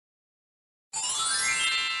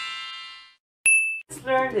let's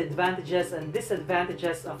learn the advantages and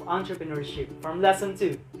disadvantages of entrepreneurship from lesson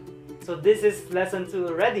 2. So this is lesson 2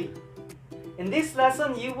 already. In this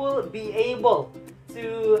lesson, you will be able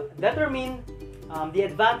to determine the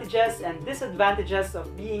advantages and disadvantages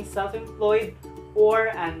of being self-employed or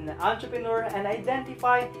an entrepreneur and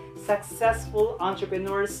identify successful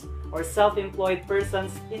entrepreneurs or self-employed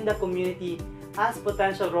persons in the community as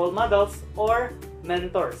potential role models or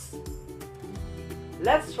mentors.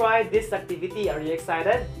 Let's try this activity. Are you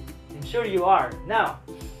excited? I'm sure you are. Now,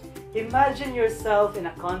 imagine yourself in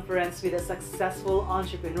a conference with a successful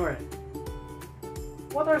entrepreneur.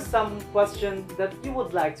 What are some questions that you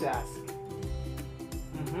would like to ask?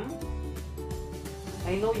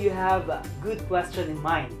 I know you have a good question in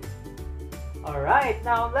mind. Alright,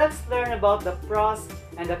 now let's learn about the pros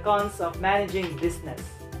and the cons of managing business.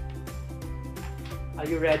 Are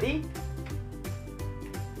you ready?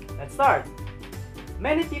 Let's start.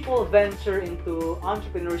 Many people venture into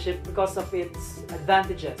entrepreneurship because of its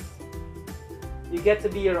advantages. You get to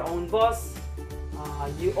be your own boss,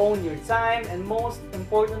 you own your time, and most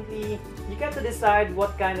importantly, you get to decide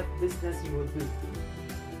what kind of business you will do.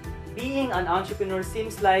 Being an entrepreneur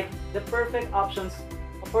seems like the perfect options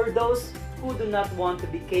for those who do not want to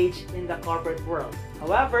be caged in the corporate world.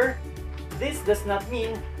 However, this does not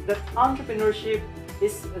mean that entrepreneurship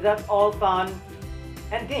is that all fun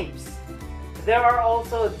and games. There are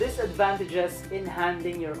also disadvantages in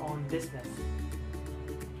handling your own business.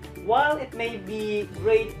 While it may be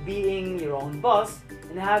great being your own boss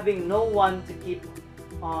and having no one to keep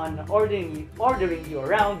on ordering you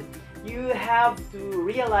around, you have to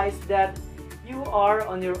realize that you are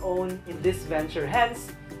on your own in this venture.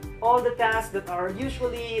 Hence, all the tasks that are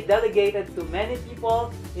usually delegated to many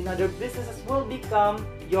people in other businesses will become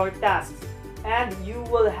your tasks, and you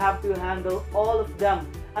will have to handle all of them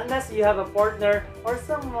unless you have a partner or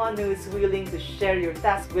someone who is willing to share your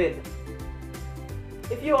task with.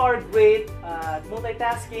 If you are great at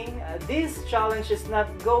multitasking, this challenge is not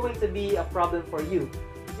going to be a problem for you.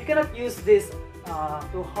 You cannot use this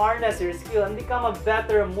to harness your skill and become a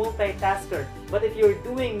better multitasker. But if you're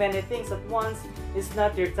doing many things at once, it's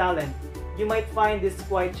not your talent. You might find this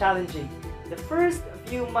quite challenging. The first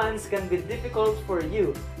few months can be difficult for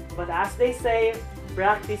you, but as they say,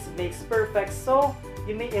 practice makes perfect, so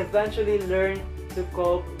you may eventually learn to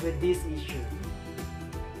cope with this issue.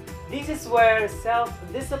 This is where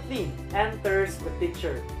self-discipline enters the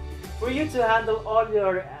picture. For you to handle all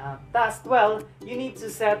your tasks well, you need to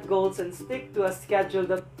set goals and stick to a schedule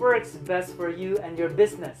that works best for you and your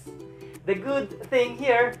business. The good thing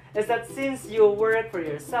here is that since you work for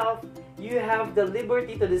yourself, you have the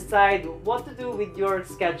liberty to decide what to do with your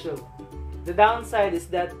schedule. The downside is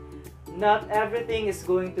that not everything is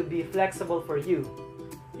going to be flexible for you.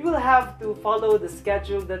 You will have to follow the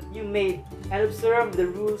schedule that you made and observe the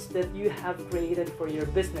rules that you have created for your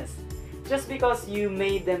business. Just because you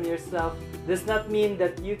made them yourself does not mean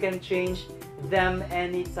that you can change them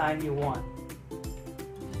anytime you want.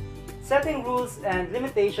 Setting rules and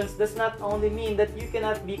limitations does not only mean that you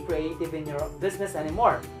cannot be creative in your business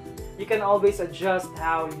anymore. You can always adjust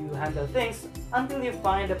how you handle things until you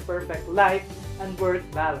find a perfect life and work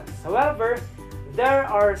balance. However, there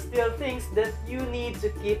are still things that you need to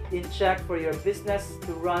keep in check for your business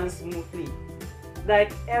to run smoothly.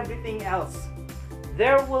 Like everything else,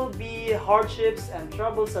 there will be hardships and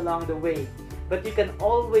troubles along the way, but you can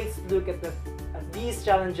always look at these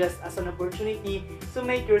challenges as an opportunity to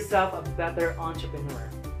make yourself a better entrepreneur.